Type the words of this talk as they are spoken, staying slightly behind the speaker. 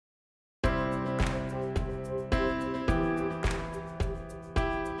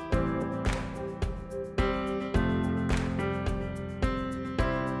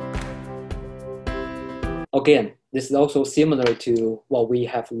Again, this is also similar to what we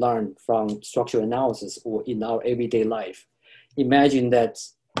have learned from structural analysis or in our everyday life. Imagine that,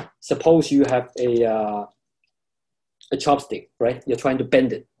 suppose you have a chopstick, right? You're trying to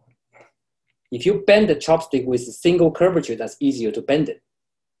bend it. If you bend the chopstick with a single curvature, that's easier to bend it.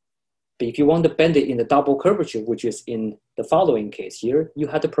 But if you want to bend it in the double curvature, which is in the following case here, you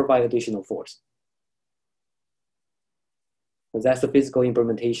have to provide additional force. And that's the physical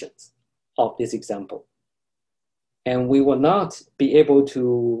implementations of this example. And we will not be able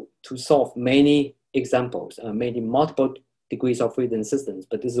to solve many examples, many multiple degrees of freedom systems,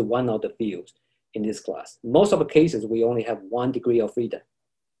 but this is one of the fields in this class. Most of the cases, we only have 1 degree of freedom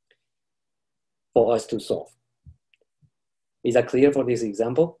for us to solve. Is that clear for this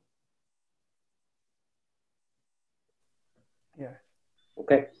example? Yeah.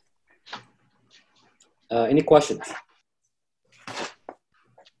 Okay. Any questions?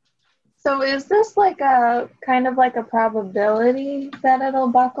 So is this like a kind of like a probability that it'll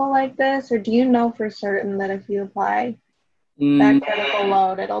buckle like this? Or do you know for certain that if you apply that critical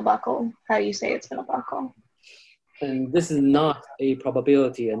load, it'll buckle? How do you say it's going to buckle? And this is not a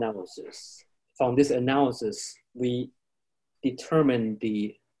probability analysis. From this analysis, we determine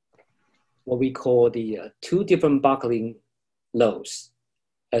what we call the 2 different buckling loads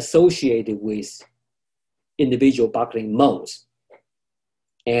associated with individual buckling modes.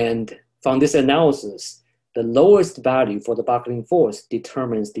 And from this analysis, the lowest value for the buckling force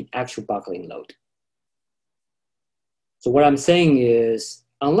determines the actual buckling load. So what I'm saying is,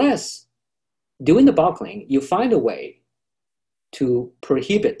 unless during the buckling, you find a way to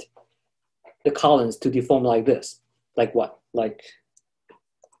prohibit the columns to deform like this. Like what? Like,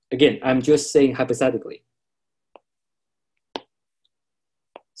 again, I'm just saying hypothetically.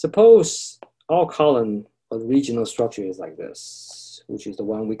 Suppose our column of regional structure is like this, which is the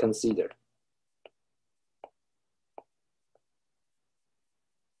one we consider.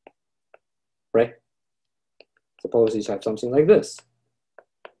 Right? Suppose you have something like this.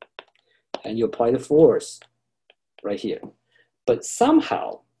 And you apply the force right here. But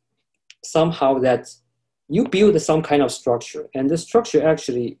somehow that you build some kind of structure, and the structure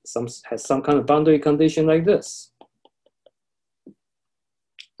actually has some kind of boundary condition like this.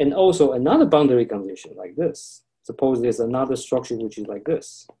 And also another boundary condition like this. Suppose there's another structure which is like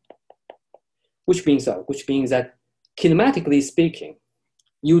this. Which means that kinematically speaking,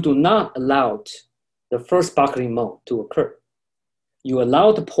 you do not allow the first buckling mode to occur. You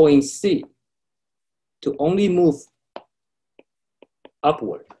allow the point C to only move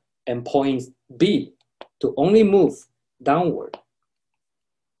upward and point B to only move downward.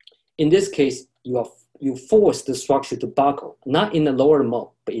 In this case, you force the structure to buckle, not in the lower mode,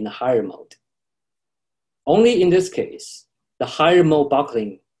 but in the higher mode. Only in this case, the higher mode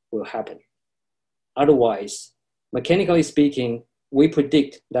buckling will happen. Otherwise, mechanically speaking, we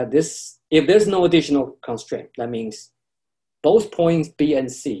predict that if there's no additional constraint, that means both points B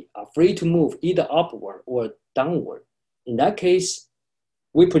and C are free to move either upward or downward. In that case,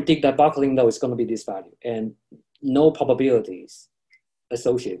 we predict that buckling load is going to be this value and no probabilities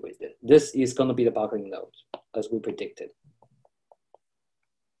associated with it. This is going to be the buckling load as we predicted.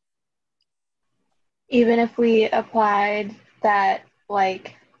 Even if we applied that,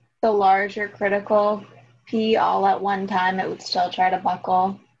 like the larger critical P all at one time, it would still try to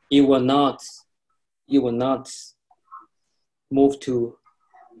buckle? You will not move to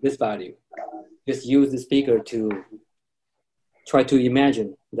this value. Just use this figure to try to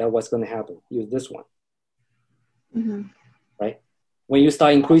imagine that what's going to happen. Use this one. Mm-hmm. Right? When you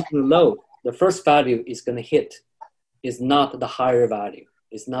start increasing the load, the first value is going to hit is not the higher value.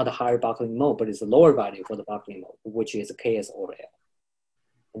 It's not a higher buckling mode, but it's a lower value for the buckling mode, which is Ks over L.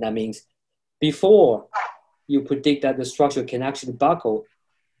 And that means before you predict that the structure can actually buckle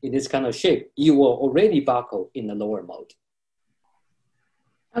in this kind of shape, you will already buckle in the lower mode.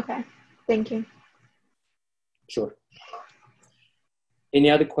 Okay, thank you. Sure. Any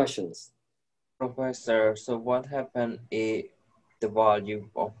other questions? Professor, so what happened if the volume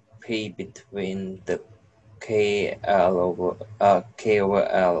of P between the K over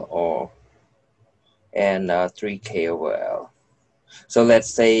L or and 3K over L? So let's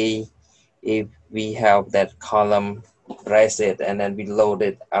say if we have that column, press it, and then we load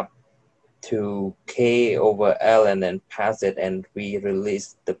it up to K over L and then pass it and we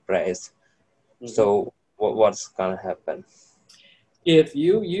release the press. Mm-hmm. So what's gonna happen? If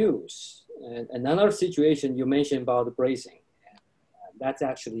you use another situation you mentioned about the bracing, that's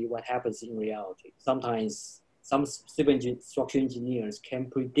actually what happens in reality. Sometimes some civil structural engineers can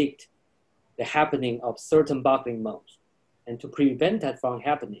predict the happening of certain buckling modes. And to prevent that from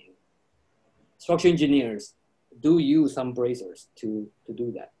happening, structural engineers do use some bracers to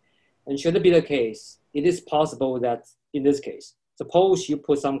do that. And should it be the case, it is possible that in this case, suppose you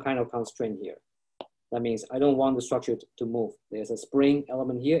put some kind of constraint here. That means I don't want the structure to move. There's a spring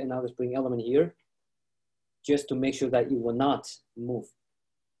element here, another spring element here, just to make sure that it will not move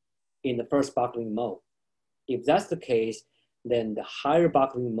in the first buckling mode. If that's the case, then the higher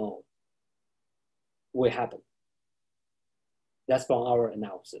buckling mode will happen. That's from our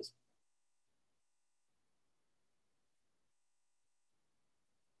analysis.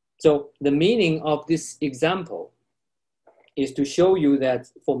 So the meaning of this example is to show you that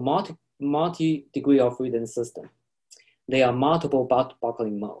for multi-degree of freedom system, there are multiple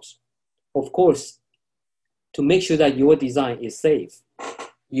buckling modes. Of course, to make sure that your design is safe,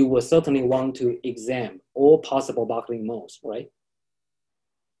 you will certainly want to examine all possible buckling modes, right?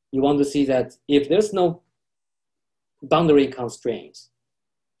 You want to see that if there's no boundary constraints,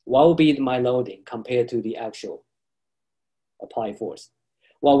 what will be my loading compared to the actual applied force?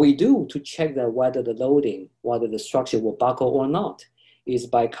 What we do to check that whether the loading, whether the structure will buckle or not, is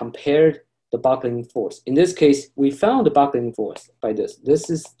by comparing the buckling force. In this case, we found the buckling force by this.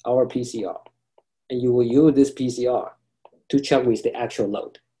 This is our PCR. And you will use this PCR to check with the actual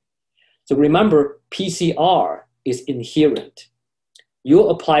load. So remember, PCR is inherent.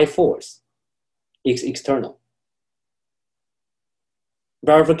 Your applied force is external.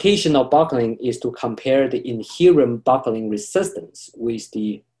 Verification of buckling is to compare the inherent buckling resistance with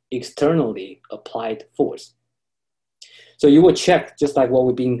the externally applied force. So you will check, just like what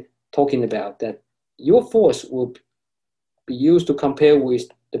we've been talking about, that your force will be used to compare with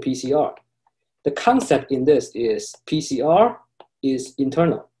the PCR. The concept in this is PCR is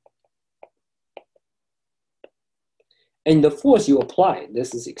internal. And the force you apply,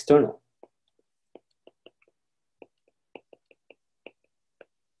 this is external.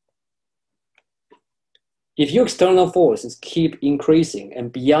 If your external forces keep increasing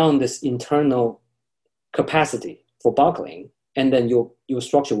and beyond this internal capacity for buckling, and then your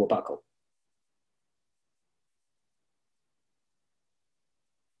structure will buckle.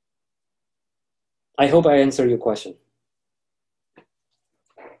 I hope I answered your question.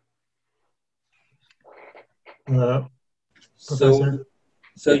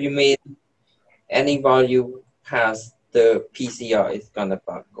 So you mean any value past the PCR is gonna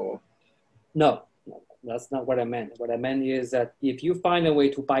buckle? No, that's not what I meant. What I meant is that if you find a way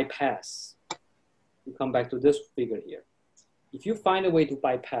to bypass, you come back to this figure here. If you find a way to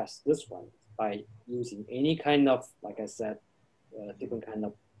bypass this one by using any kind of, like I said, different kind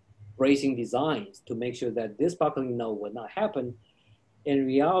of bracing designs to make sure that this buckling node will not happen, in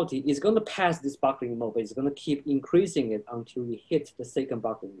reality, it's going to pass this buckling mode, but it's going to keep increasing it until you hit the second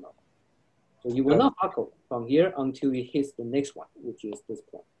buckling mode. So you will not buckle from here until it hits the next one, which is this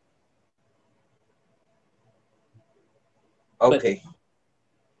point. Okay.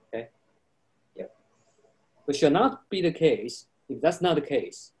 Okay. Yeah. But should not be the case. If that's not the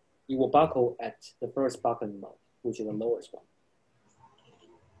case, you will buckle at the first buckling mode, which is the lowest one.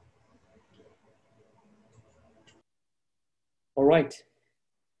 All right.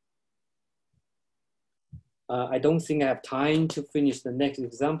 I don't think I have time to finish the next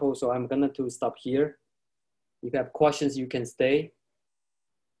example, so I'm going to stop here. If you have questions, you can stay.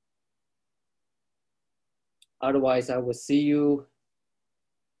 Otherwise, I will see you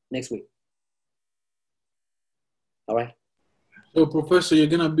next week. All right. So, Professor, you're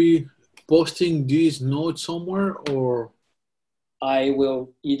going to be posting these notes somewhere, or? I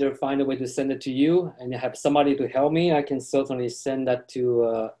will either find a way to send it to you and have somebody to help me. I can certainly send that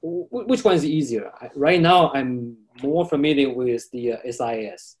to, which one is easier? Right now, I'm more familiar with the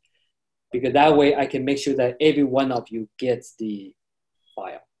SIS, because that way I can make sure that every one of you gets the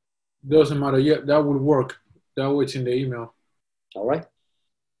file. Doesn't matter. Yeah, that would work. That way it's in the email. All right.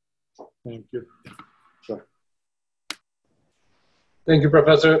 Thank you. Sure. Thank you,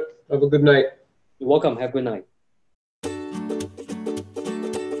 Professor. Have a good night. You're welcome. Have a good night.